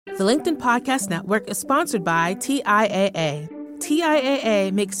The LinkedIn Podcast Network is sponsored by TIAA.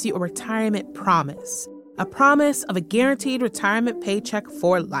 TIAA makes you a retirement promise, a promise of a guaranteed retirement paycheck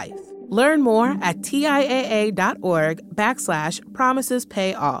for life. Learn more at TIAA.org/promises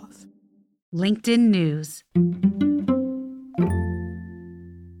pay off. LinkedIn News.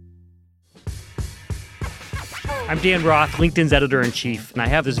 I'm Dan Roth, LinkedIn's editor-in-chief, and I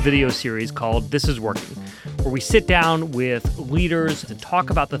have this video series called This Is Working, where we sit down with leaders and talk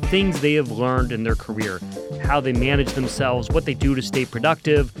about the things they have learned in their career, how they manage themselves, what they do to stay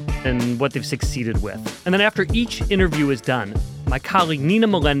productive, and what they've succeeded with. And then after each interview is done, my colleague Nina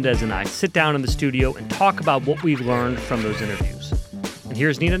Melendez and I sit down in the studio and talk about what we've learned from those interviews. And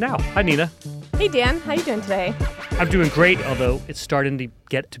here's Nina now. Hi, Nina. Hey, Dan. How you doing today? I'm doing great, although it's starting to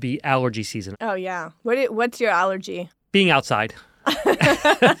get to be allergy season. Oh, yeah. What's your allergy? Being outside.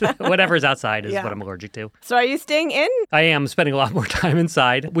 Whatever's outside is what I'm allergic to. So are you staying in? I am spending a lot more time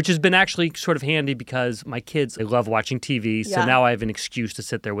inside, which has been actually sort of handy because my kids, they love watching TV. So now I have an excuse to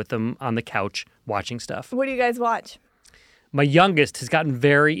sit there with them on the couch watching stuff. What do you guys watch? My youngest has gotten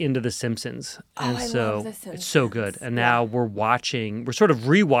very into The Simpsons. And I love The Simpsons. It's so good. And now we're sort of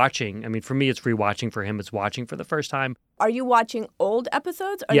rewatching. I mean, for me, it's rewatching. For him, it's watching for the first time. Are you watching old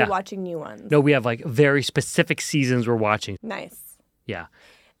episodes or are you watching new ones? No, we have like very specific seasons we're watching. Nice. Yeah.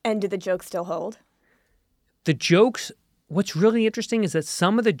 And do the jokes still hold? The jokes, what's really interesting is that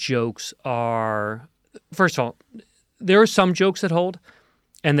some of the jokes are, first of all, there are some jokes that hold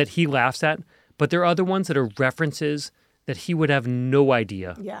and that he laughs at, but there are other ones that are references that he would have no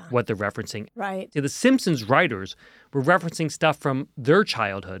idea what they're referencing. Right. The Simpsons writers were referencing stuff from their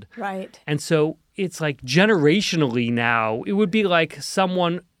childhood. Right. And so it's like generationally now, it would be like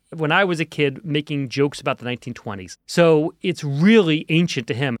someone, when I was a kid, making jokes about the 1920s. So it's really ancient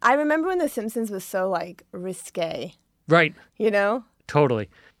to him. I remember when The Simpsons was so like risque. Right. You know? Totally.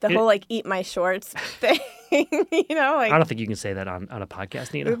 The whole like eat my shorts thing, you know? Like, I don't think you can say that on a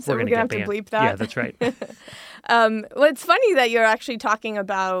podcast, Nina. Oops, we're going to have to bleep that. Yeah, that's right. Well, it's funny that you're actually talking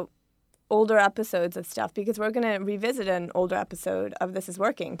about older episodes of stuff because we're going to revisit an older episode of This Is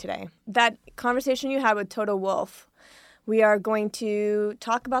Working today. That conversation you had with Toto Wolff, we are going to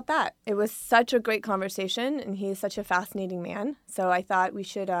talk about that. It was such a great conversation, and he's such a fascinating man. So I thought we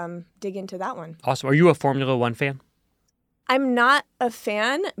should dig into that one. Awesome. Are you a Formula One fan? I'm not a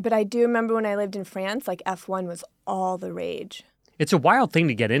fan, but I do remember when I lived in France, like F1 was all the rage. It's a wild thing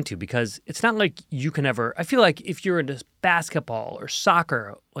to get into because it's not like you can ever, I feel like if you're into basketball or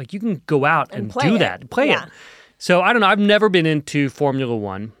soccer, like you can go out and do that, play it. So I don't know, I've never been into Formula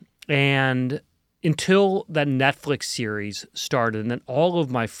One, and until that Netflix series started, and then all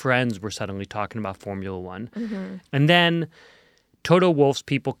of my friends were suddenly talking about Formula One. Mm-hmm. And then Toto Wolff's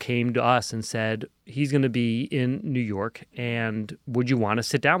people came to us and said, he's going to be in New York, and would you want to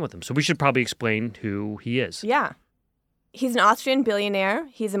sit down with him? So we should probably explain who he is. Yeah. He's an Austrian billionaire.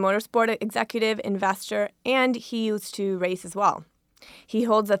 He's a motorsport executive, investor, and he used to race as well. He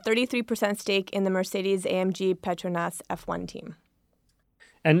holds a 33% stake in the Mercedes-AMG Petronas F1 team.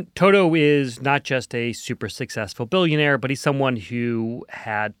 And Toto is not just a super successful billionaire, but he's someone who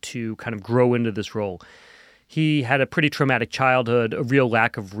had to kind of grow into this role. He had a pretty traumatic childhood, a real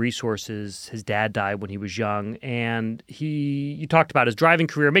lack of resources. His dad died when he was young. And you talked about his driving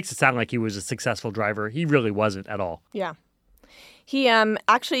career. It makes it sound like he was a successful driver. He really wasn't at all. Yeah. He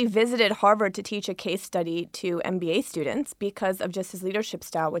actually visited Harvard to teach a case study to MBA students because of just his leadership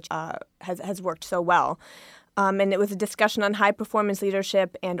style, which has worked so well. And it was a discussion on high-performance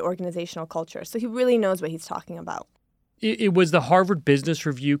leadership and organizational culture. So he really knows what he's talking about. It was the Harvard Business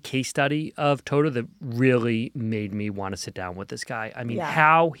Review case study of Toto that really made me want to sit down with this guy. I mean,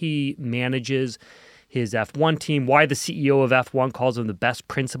 how he manages his F1 team, why the CEO of F1 calls him the best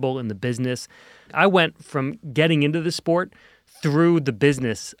principal in the business. I went from getting into the sport through the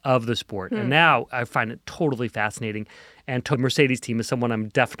business of the sport. And now I find it totally fascinating. And the Mercedes team is someone I'm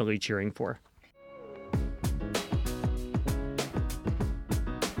definitely cheering for.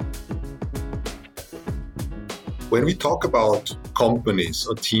 When we talk about companies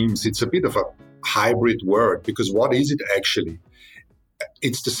or teams, it's a bit of a hybrid word because what is it actually?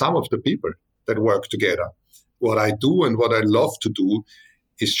 It's the sum of the people that work together. What I do and what I love to do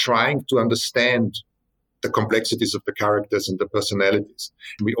is trying to understand the complexities of the characters and the personalities.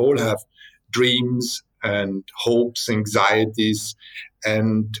 And we all have dreams and hopes, anxieties,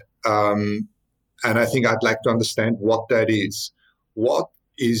 and I think I'd like to understand what that is. What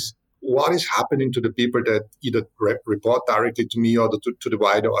is happening to the people that either report directly to me or to the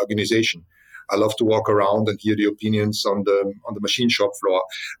wider organization? I love to walk around and hear the opinions on the machine shop floor.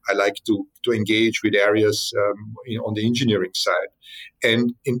 I like to engage with areas on the engineering side.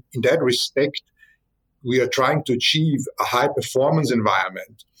 And in that respect, we are trying to achieve a high performance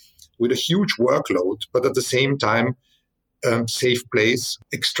environment with a huge workload, but at the same time, safe place.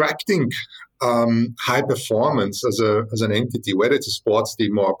 Extracting high performance as an entity, whether it's a sports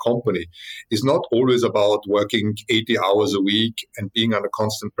team or a company, is not always about working 80 hours a week and being under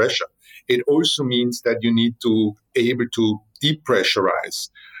constant pressure. It also means that you need to be able to depressurize,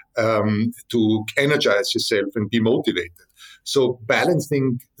 to energize yourself and be motivated. So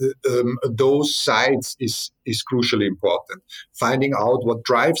balancing those sides is crucially important. Finding out what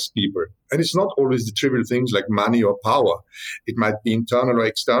drives people. And it's not always the trivial things like money or power. It might be internal or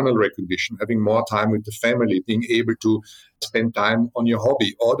external recognition, having more time with the family, being able to spend time on your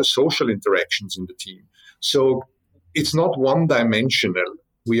hobby, or the social interactions in the team. So it's not one-dimensional.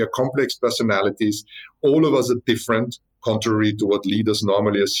 We are complex personalities. All of us are different, contrary to what leaders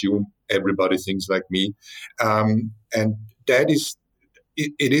normally assume. Everybody thinks like me. And that is,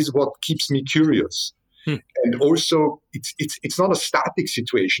 it is what keeps me curious. And also, it's not a static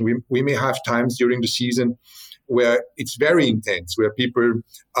situation. We may have times during the season where it's very intense, where people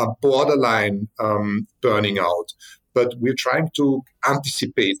are borderline burning out. But we're trying to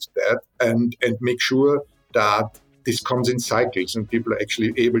anticipate that and make sure that this comes in cycles and people are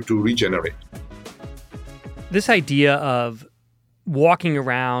actually able to regenerate. This idea of walking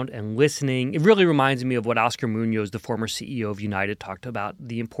around and listening, it really reminds me of what Oscar Munoz, the former CEO of United, talked about,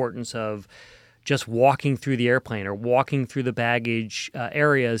 the importance of just walking through the airplane or walking through the baggage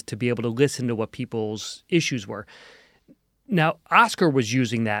areas to be able to listen to what people's issues were. Now, Oscar was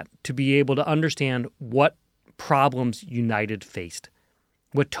using that to be able to understand what problems United faced.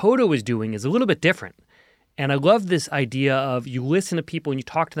 What Toto is doing is a little bit different. And I love this idea of you listen to people and you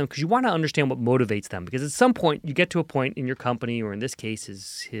talk to them because you want to understand what motivates them. Because at some point, you get to a point in your company, or in this case,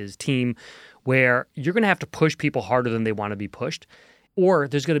 his team, where you're going to have to push people harder than they want to be pushed. Or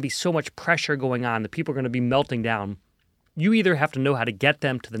there's going to be so much pressure going on that people are going to be melting down. You either have to know how to get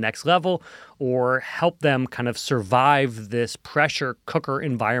them to the next level or help them kind of survive this pressure cooker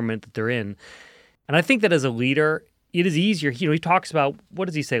environment that they're in. And I think that as a leader, it is easier. He talks about, what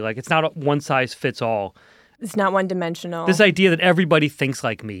does he say? Like, it's not a one size fits all. It's not one-dimensional. This idea that everybody thinks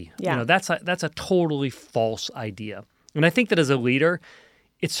like me. Yeah. That's a totally false idea. And I think that as a leader,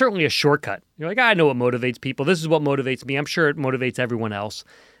 it's certainly a shortcut. You're like, I know what motivates people. This is what motivates me. I'm sure it motivates everyone else.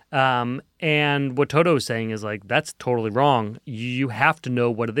 And what Toto is saying is like, that's totally wrong. You have to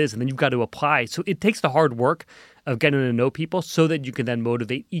know what it is, and then you've got to apply. So it takes the hard work of getting to know people so that you can then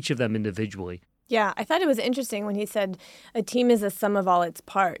motivate each of them individually. Yeah, I thought it was interesting when he said a team is a sum of all its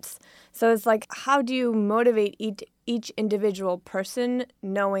parts. So it's like, how do you motivate each individual person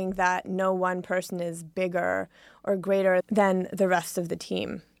knowing that no one person is bigger or greater than the rest of the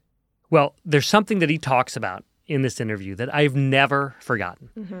team? Well, there's something that he talks about in this interview that I've never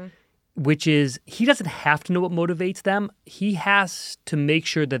forgotten, which is he doesn't have to know what motivates them. He has to make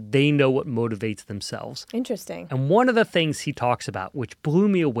sure that they know what motivates themselves. Interesting. And one of the things he talks about, which blew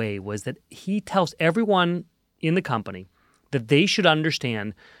me away, was that he tells everyone in the company that they should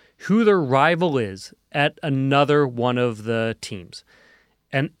understand who their rival is at another one of the teams.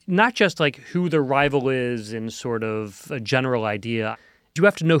 And not just like who their rival is in sort of a general idea. You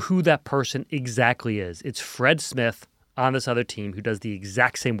have to know who that person exactly is. It's Fred Smith on this other team who does the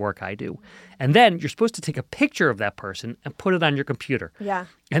exact same work I do. And then you're supposed to take a picture of that person and put it on your computer. Yeah.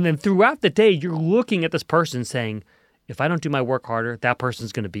 And then throughout the day, you're looking at this person saying, if I don't do my work harder, that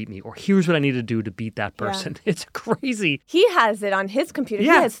person's going to beat me. Or here's what I need to do to beat that person. Yeah. It's crazy. He has it on his computer.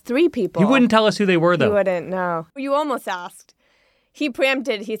 Yeah. He has 3 people. He wouldn't tell us who they were, though. He wouldn't, no. You almost asked. He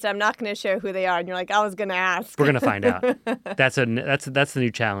preempted. He said, I'm not going to share who they are. And you're like, I was going to ask. We're going to find out. That's the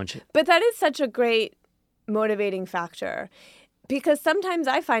new challenge. But that is such a great motivating factor, because sometimes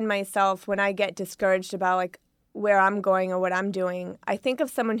I find myself when I get discouraged about like where I'm going or what I'm doing, I think of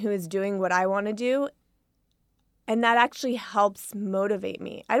someone who is doing what I want to do, and that actually helps motivate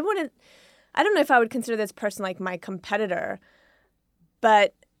me. I don't know if I would consider this person like my competitor,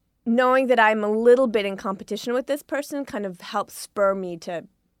 but knowing that I'm a little bit in competition with this person kind of helps spur me to,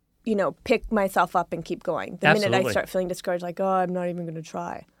 pick myself up and keep going. The Absolutely. minute I start feeling discouraged, like, oh, I'm not even going to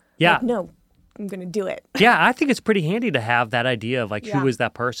try. Yeah. Like, no, I'm going to do it. Yeah, I think it's pretty handy to have that idea of like, who is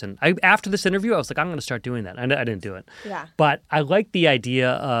that person? After this interview, I was like, I'm going to start doing that. I didn't do it. Yeah. But I like the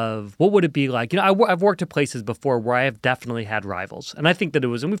idea of what would it be like? I've worked at places before where I have definitely had rivals. And I think that it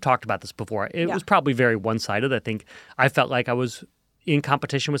was, and we've talked about this before, it was probably very one-sided. I think I felt like I was in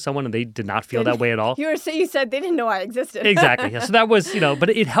competition with someone and they did not feel that way at all. You said they didn't know I existed. Exactly. Yeah. So that was, but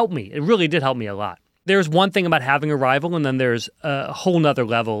it helped me. It really did help me a lot. There's one thing about having a rival, and then there's a whole nother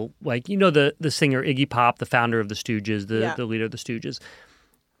level. Like, the singer Iggy Pop, the founder of the Stooges, the leader of the Stooges.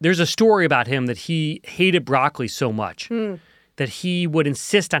 There's a story about him that he hated broccoli so much that he would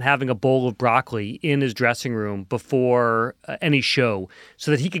insist on having a bowl of broccoli in his dressing room before any show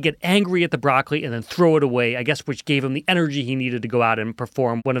so that he could get angry at the broccoli and then throw it away, I guess, which gave him the energy he needed to go out and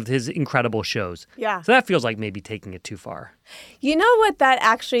perform one of his incredible shows. Yeah. So that feels like maybe taking it too far. You know what that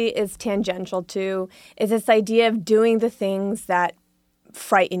actually is tangential to is this idea of doing the things that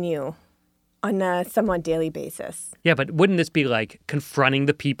frighten you on a somewhat daily basis. Yeah, but wouldn't this be like confronting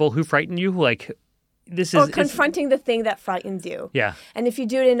the people who frighten you? Like, confronting the thing that frightens you. Yeah. And if you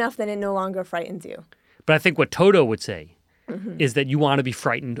do it enough, then it no longer frightens you. But I think what Toto would say is that you want to be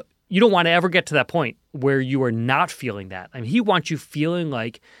frightened. You don't want to ever get to that point where you are not feeling that. I mean, he wants you feeling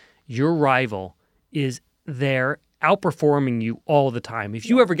like your rival is there outperforming you all the time. If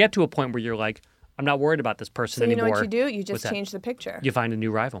you ever get to a point where you're like, I'm not worried about this person anymore. So you know what you do? You just change the picture. You find a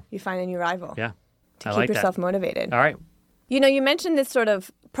new rival. Yeah. To keep yourself motivated. All right. You mentioned this sort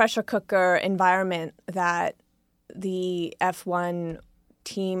of pressure cooker environment that the F1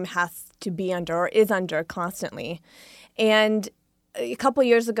 team has to be under or is under constantly. And a couple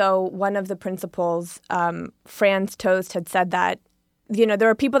years ago, one of the principals, Franz Toast, had said that, there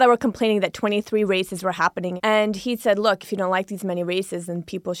were people that were complaining that 23 races were happening. And he said, look, if you don't like these many races, then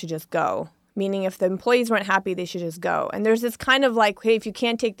people should just go. Meaning if the employees weren't happy, they should just go. And there's this kind of like, hey, if you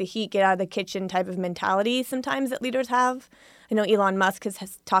can't take the heat, get out of the kitchen type of mentality sometimes that leaders have. I know Elon Musk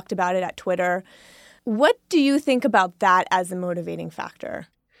has talked about it at Twitter. What do you think about that as a motivating factor?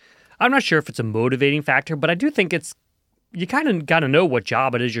 I'm not sure if it's a motivating factor, but I do think you kind of got to know what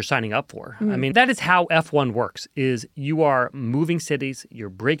job it is you're signing up for. I mean, that is how F1 works, is you are moving cities, you're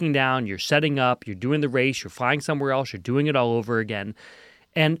breaking down, you're setting up, you're doing the race, you're flying somewhere else, you're doing it all over again.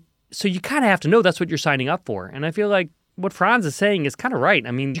 And so you kind of have to know that's what you're signing up for. And I feel like what Franz is saying is kind of right.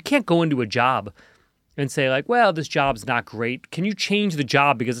 I mean, you can't go into a job and say like, well, this job's not great. Can you change the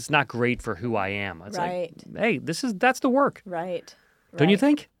job because it's not great for who I am? It's right. Like, hey, that's the work. Right. Don't you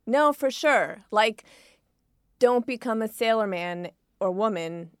think? No, for sure. Like, don't become a sailorman or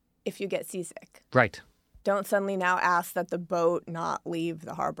woman if you get seasick. Right. Don't suddenly now ask that the boat not leave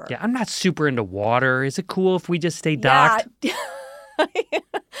the harbor. Yeah, I'm not super into water. Is it cool if we just stay docked? Yeah.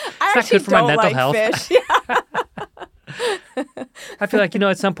 It's not good for my mental health. Fish. Yeah. I feel like,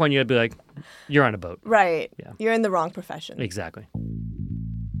 at some point you got to be like, you're on a boat. Right. Yeah. You're in the wrong profession. Exactly.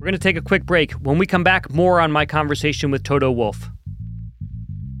 We're going to take a quick break. When we come back, more on my conversation with Toto Wolff.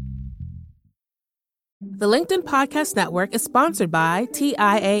 The LinkedIn Podcast Network is sponsored by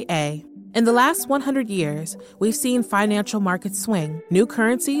TIAA. In the last 100 years, we've seen financial markets swing, new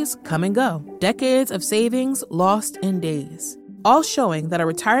currencies come and go, decades of savings lost in days, all showing that a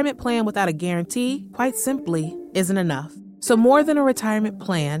retirement plan without a guarantee, quite simply, isn't enough. So more than a retirement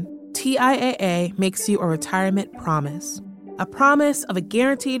plan, TIAA makes you a retirement promise. A promise of a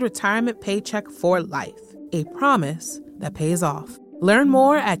guaranteed retirement paycheck for life. A promise that pays off. Learn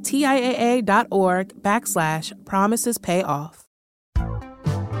more at TIAA.org/promisespayoff.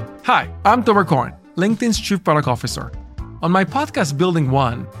 Hi, I'm Tomer Cohen, LinkedIn's Chief Product Officer. On my podcast, Building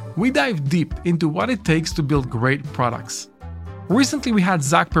One, we dive deep into what it takes to build great products. Recently, we had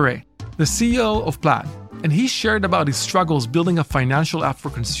Zach Perret, the CEO of Plaid, and he shared about his struggles building a financial app for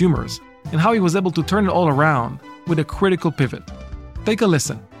consumers and how he was able to turn it all around with a critical pivot. Take a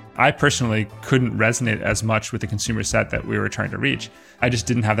listen. I personally couldn't resonate as much with the consumer set that we were trying to reach. I just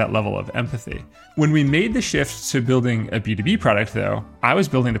didn't have that level of empathy. When we made the shift to building a B2B product, though, I was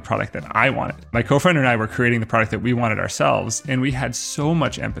building the product that I wanted. My co-founder and I were creating the product that we wanted ourselves, and we had so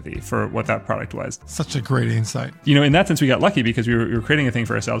much empathy for what that product was. Such a great insight. In that sense, we got lucky because we were creating a thing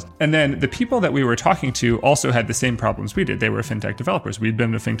for ourselves. And then the people that we were talking to also had the same problems we did. They were fintech developers. We'd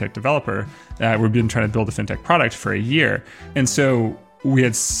been a fintech developer. We'd been trying to build a fintech product for a year. And so we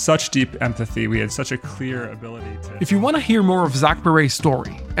had such deep empathy. We had such a clear ability to... If you want to hear more of Zach Perret's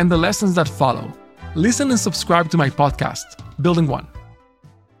story and the lessons that follow, listen and subscribe to my podcast, Building One.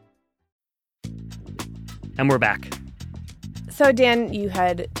 And we're back. So, Dan, you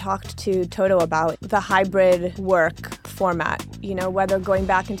had talked to Toto about the hybrid work format, whether going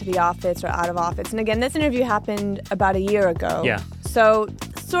back into the office or out of office. And again, this interview happened about a year ago. Yeah. So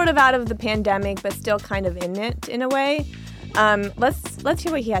sort of out of the pandemic, but still kind of in it in a way. Let's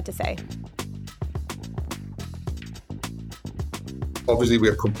hear what he had to say. Obviously, we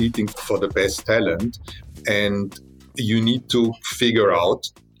are competing for the best talent, and you need to figure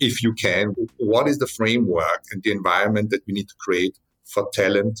out, if you can, what is the framework and the environment that we need to create for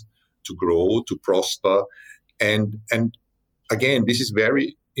talent to grow, to prosper. And again, this is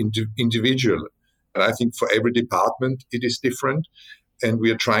very individual. And I think for every department, it is different. And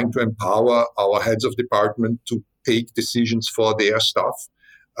we are trying to empower our heads of department to take decisions for their staff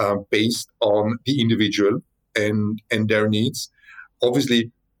based on the individual and their needs.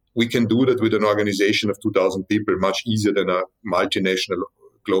 Obviously, we can do that with an organization of 2,000 people much easier than a multinational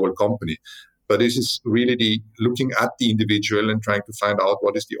global company. But this is really looking at the individual and trying to find out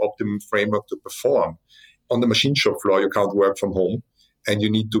what is the optimum framework to perform. On the machine shop floor, you can't work from home, and you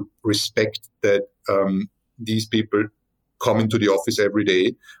need to respect that these people come into the office every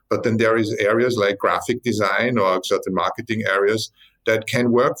day. But then there is areas like graphic design or certain marketing areas that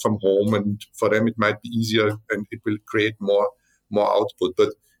can work from home, and for them it might be easier and it will create more output. But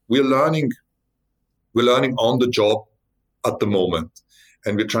we're learning on the job at the moment,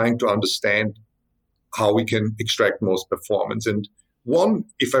 and we're trying to understand how we can extract most performance. And one,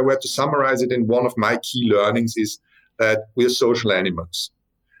 if I were to summarize it in one of my key learnings, is that we're social animals.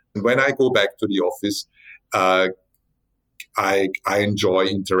 And when I go back to the office, I enjoy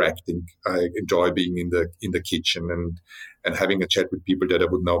interacting. I enjoy being in the kitchen and having a chat with people that I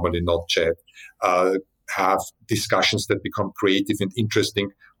would normally not chat. Have discussions that become creative and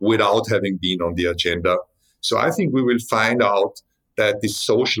interesting without having been on the agenda. So I think we will find out that this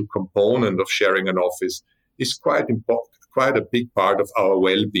social component of sharing an office is quite a big part of our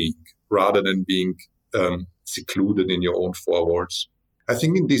well-being, rather than being secluded in your own four walls. I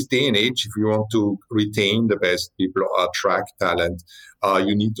think in this day and age, if you want to retain the best people or attract talent,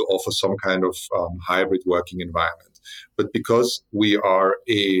 you need to offer some kind of hybrid working environment. But because we are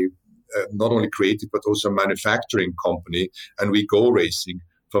a not only creative but also manufacturing company, and we go racing,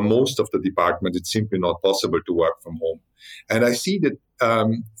 for most of the department, it's simply not possible to work from home. And I see that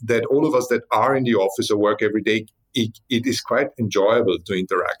that all of us that are in the office or work every day, it is quite enjoyable to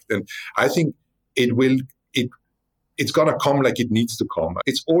interact. And I think it's going to come like it needs to come.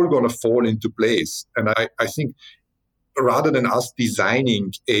 It's all going to fall into place. And I think rather than us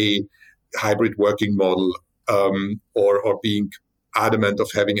designing a hybrid working model or being adamant of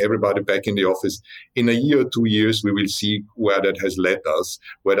having everybody back in the office, in a year or 2 years, we will see where that has led us,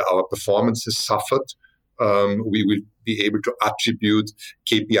 whether our performance has suffered. We will be able to attribute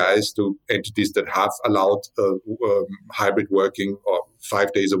KPIs to entities that have allowed hybrid working or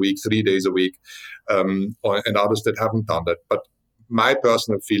 5 days a week, 3 days a week, and others that haven't done that. But my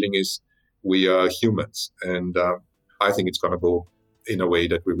personal feeling is we are humans, and I think it's going to go in a way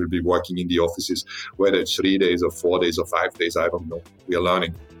that we will be working in the offices, whether it's 3 days or 4 days or 5 days, I don't know. We are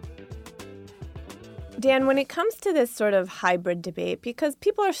learning. Dan, when it comes to this sort of hybrid debate, because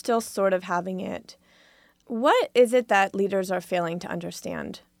people are still sort of having it, what is it that leaders are failing to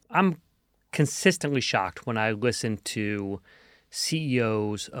understand? I'm consistently shocked when I listen to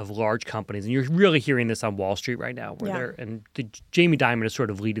CEOs of large companies, and you're really hearing this on Wall Street right now, where Jamie Dimon is sort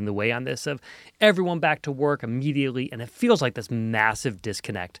of leading the way on this, of everyone back to work immediately, and it feels like this massive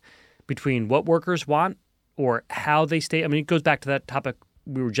disconnect between what workers want or how they stay. I mean, it goes back to that topic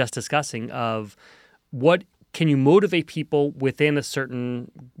we were just discussing of what can you motivate people within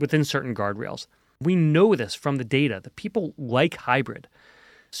certain guardrails. We know this from the data that people like hybrid.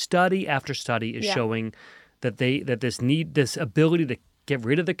 Study after study is showing that this ability to get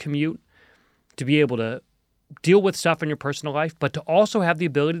rid of the commute, to be able to deal with stuff in your personal life, but to also have the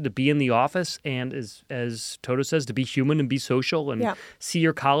ability to be in the office and, as Toto says, to be human and be social and see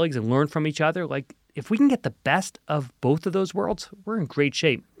your colleagues and learn from each other. Like, if we can get the best of both of those worlds, we're in great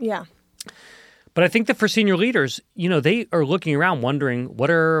shape. Yeah. But I think that for senior leaders, they are looking around wondering, what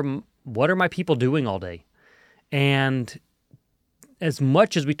are my people doing all day? And as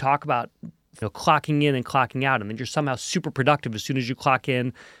much as we talk about clocking in and clocking out, and then you're somehow super productive as soon as you clock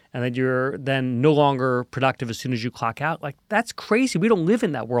in, and then you're then no longer productive as soon as you clock out. Like, that's crazy. We don't live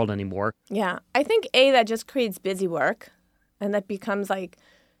in that world anymore. Yeah. I think, that just creates busy work, and that becomes like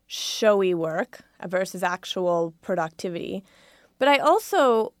showy work versus actual productivity. But I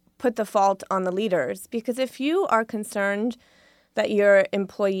also put the fault on the leaders, because if you are concerned that your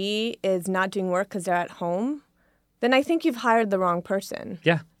employee is not doing work because they're at home, then I think you've hired the wrong person.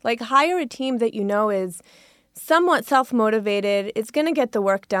 Yeah. Like, hire a team that is somewhat self-motivated, is going to get the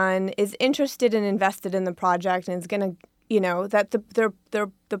work done, is interested and invested in the project, and is going to, that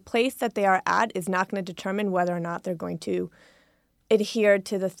the place that they are at is not going to determine whether or not they're going to adhere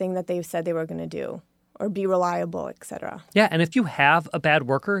to the thing that they've said they were going to do or be reliable, et cetera. Yeah, and if you have a bad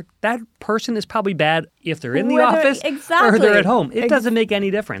worker, that person is probably bad if they're in the office or they're at home. It doesn't make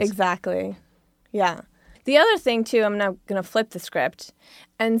any difference. Exactly. Yeah. The other thing, too, I'm now going to flip the script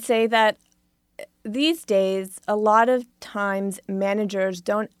and say that these days, a lot of times managers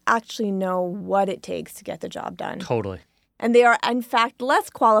don't actually know what it takes to get the job done. Totally. And they are, in fact, less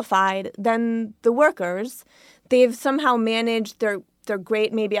qualified than the workers. They've somehow managed, they're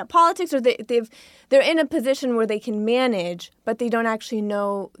great maybe at politics, or they're in a position where they can manage, but they don't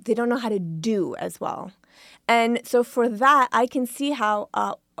know how to do as well. And so for that, I can see how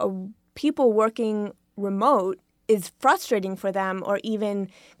people working remote is frustrating for them, or even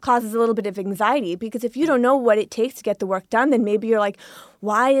causes a little bit of anxiety, because if you don't know what it takes to get the work done, then maybe you're like,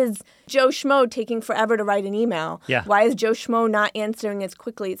 why is Joe Schmo taking forever to write an email? Yeah. Why is Joe Schmo not answering as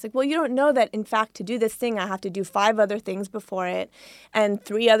quickly? It's like, well, you don't know that, in fact, to do this thing, I have to do 5 other things before it and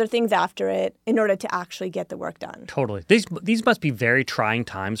 3 other things after it in order to actually get the work done. Totally. These must be very trying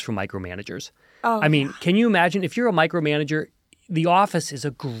times for micromanagers. Oh, I mean, Can you imagine if you're a micromanager? The office is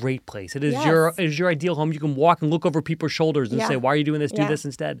a great place. It is your ideal home. You can walk and look over people's shoulders and say, why are you doing this? Do this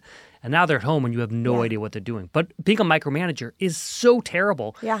instead. And now they're at home and you have no idea what they're doing. But being a micromanager is so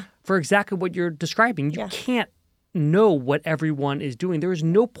terrible for exactly what you're describing. You can't know what everyone is doing. There is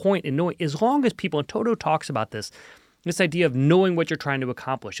no point in knowing. As long as people, and Toto talks about this idea of knowing what you're trying to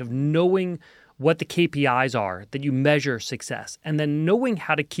accomplish, of knowing what the KPIs are that you measure success, and then knowing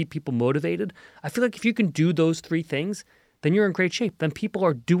how to keep people motivated. I feel like if you can do those 3 things, then you're in great shape. Then people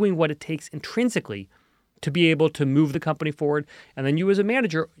are doing what it takes intrinsically to be able to move the company forward. And then you as a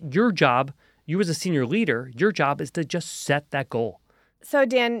manager, your job, you as a senior leader, your job is to just set that goal. So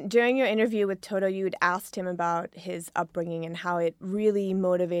Dan, during your interview with Toto, you had asked him about his upbringing and how it really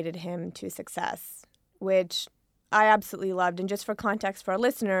motivated him to success, which I absolutely loved. And just for context for our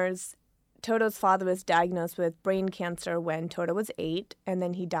listeners, Toto's father was diagnosed with brain cancer when Toto was 8, and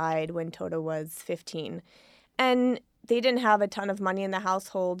then he died when Toto was 15. And they didn't have a ton of money in the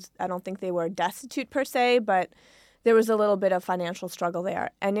household. I don't think they were destitute per se, but there was a little bit of financial struggle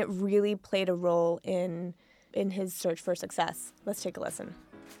there. And it really played a role in his search for success. Let's take a listen.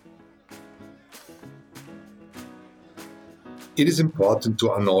 It is important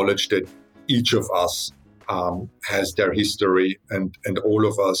to acknowledge that each of us has their history, and all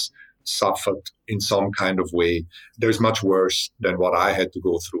of us suffered in some kind of way. There's much worse than what I had to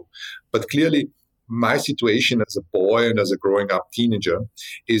go through. But clearly, my situation as a boy and as a growing up teenager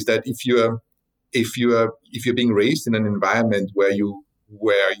is that if you're being raised in an environment where you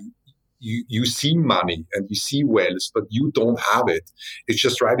see money and you see wealth, but you don't have it, it's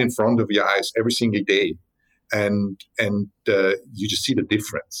just right in front of your eyes every single day, and you just see the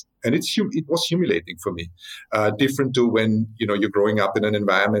difference. And it was humiliating for me, different to when you're growing up in an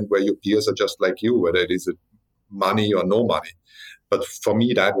environment where your peers are just like you, whether it is money or no money. But for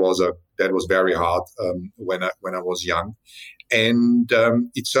me, that was very hard when I was young, and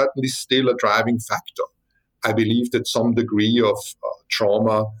it's certainly still a driving factor. I believe that some degree of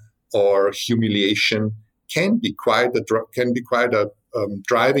trauma or humiliation can be quite a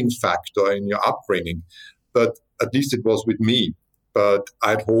driving factor in your upbringing. But at least it was with me. But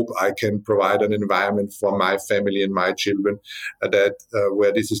I'd hope I can provide an environment for my family and my children that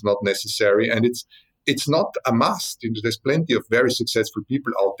where this is not necessary, and it's not a must. There's plenty of very successful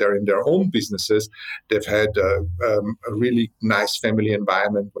people out there in their own businesses. They've had a really nice family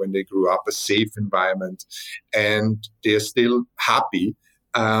environment when they grew up, a safe environment, and they're still happy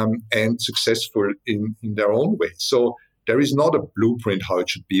and successful in their own way. So there is not a blueprint how it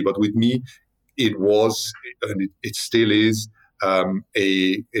should be, but with me, it was, and it still is,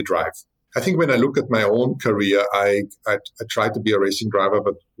 a drive. I think when I look at my own career, I tried to be a racing driver,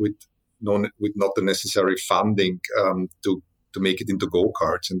 but with not the necessary funding to make it into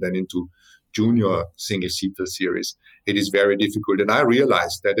go-karts and then into junior single-seater series. It is very difficult. And I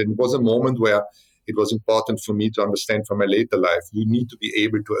realized that it was a moment where it was important for me to understand from my later life, you need to be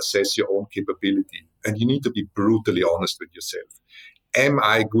able to assess your own capability, and you need to be brutally honest with yourself. Am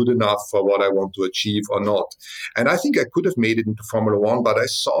I good enough for what I want to achieve or not? And I think I could have made it into Formula One, but I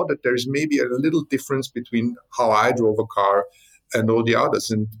saw that there's maybe a little difference between how I drove a car and all the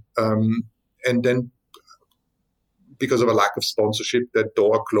others. And then because of a lack of sponsorship, that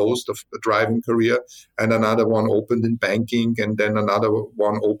door closed of a driving career, and another one opened in banking, and then another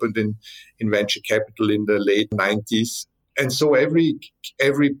one opened in venture capital in the late 90s. And so every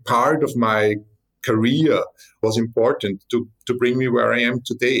part of my career was important to bring me where I am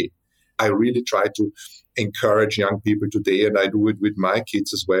today. I really try to encourage young people today, and I do it with my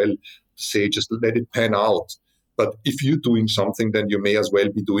kids as well, to say just let it pan out. But if you're doing something, then you may as well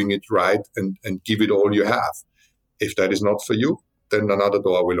be doing it right and give it all you have. If that is not for you, then another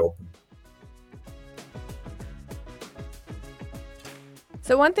door will open.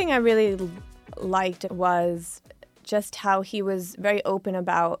 So one thing I really liked was just how he was very open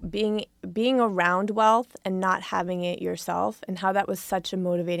about being around wealth and not having it yourself, and how that was such a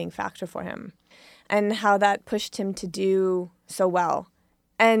motivating factor for him, and how that pushed him to do so well.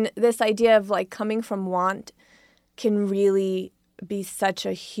 And this idea of like coming from want can really be such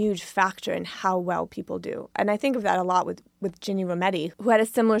a huge factor in how well people do. And I think of that a lot with Ginny Rometty, who had a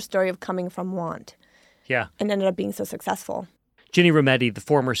similar story of coming from want. Yeah. And ended up being so successful. Ginny Rometty, the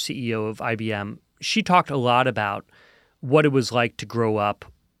former CEO of IBM, she talked a lot about what it was like to grow up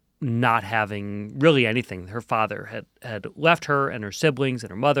not having really anything. Her father had left her and her siblings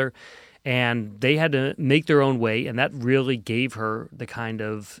and her mother, and they had to make their own way, and that really gave her the kind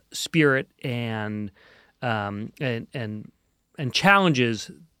of spirit and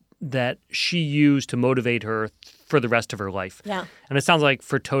challenges that she used to motivate her for the rest of her life. Yeah. And it sounds like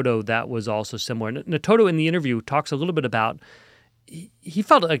for Toto, that was also similar. Now, Toto in the interview talks a little bit about he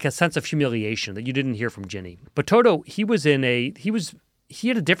felt like a sense of humiliation that you didn't hear from Ginny. But Toto, he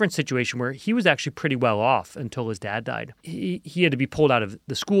had a different situation where he was actually pretty well off until his dad died. He had to be pulled out of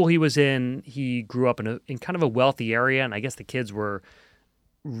the school he was in. He grew up in kind of a wealthy area, and I guess the kids were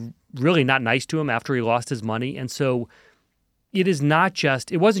really not nice to him after he lost his money. And so it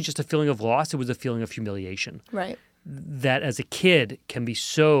wasn't just a feeling of loss, it was a feeling of humiliation. Right. That as a kid it can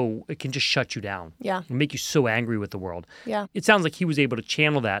just shut you down. Yeah. And make you so angry with the world. Yeah. It sounds like he was able to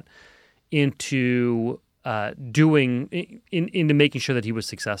channel that into into making sure that he was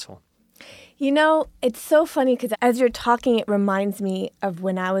successful. You know, it's so funny because as you're talking, it reminds me of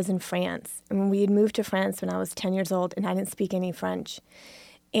when I was in France. And we had moved to France when I was 10 years old, and I didn't speak any French.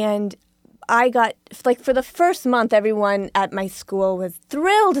 And I got, like, for the first month, everyone at my school was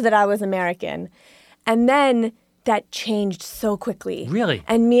thrilled that I was American. And then that changed so quickly. Really?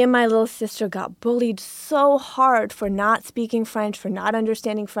 And me and my little sister got bullied so hard for not speaking French, for not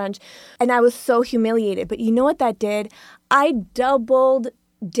understanding French. And I was so humiliated. But you know what that did? I doubled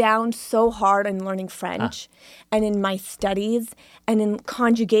down so hard on learning French and in my studies and in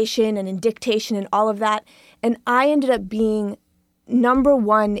conjugation and in dictation and all of that. And I ended up being number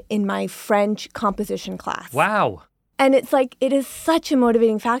one in my French composition class. Wow. And it's like, it is such a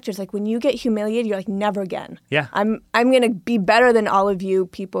motivating factor. It's like when you get humiliated, you're like, never again. Yeah. I'm going to be better than all of you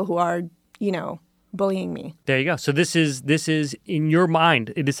people who are, bullying me. There you go. So this is in your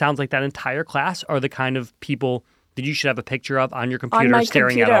mind, it sounds like that entire class are the kind of people that you should have a picture of on your computer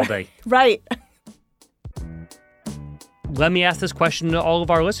staring at all day. Right. Let me ask this question to all of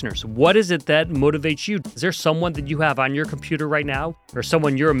our listeners. What is it that motivates you? Is there someone that you have on your computer right now, or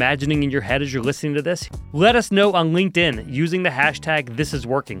someone you're imagining in your head as you're listening to this? Let us know on LinkedIn using the hashtag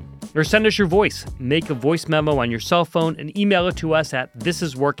 #ThisIsWorking. Or send us your voice. Make a voice memo on your cell phone and email it to us at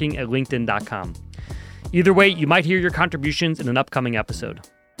thisisworking@linkedin.com. Either way, you might hear your contributions in an upcoming episode.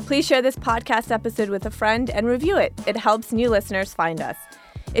 Please share this podcast episode with a friend and review it. It helps new listeners find us.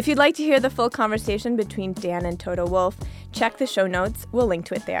 If you'd like to hear the full conversation between Dan and Toto Wolff, check the show notes. We'll link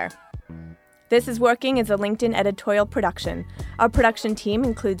to it there. This is Working is a LinkedIn editorial production. Our production team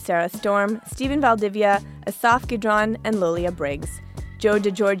includes Sarah Storm, Stephen Valdivia, Asaf Gidron, and Lolia Briggs. Joe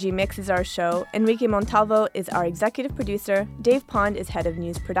DeGiorgi mixes our show. Enrique Montalvo is our executive producer. Dave Pond is head of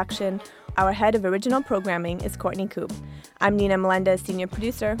news production. Our head of original programming is Courtney Coop. I'm Nina Melendez, senior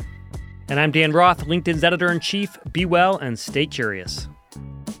producer. And I'm Dan Roth, LinkedIn's editor-in-chief. Be well and stay curious.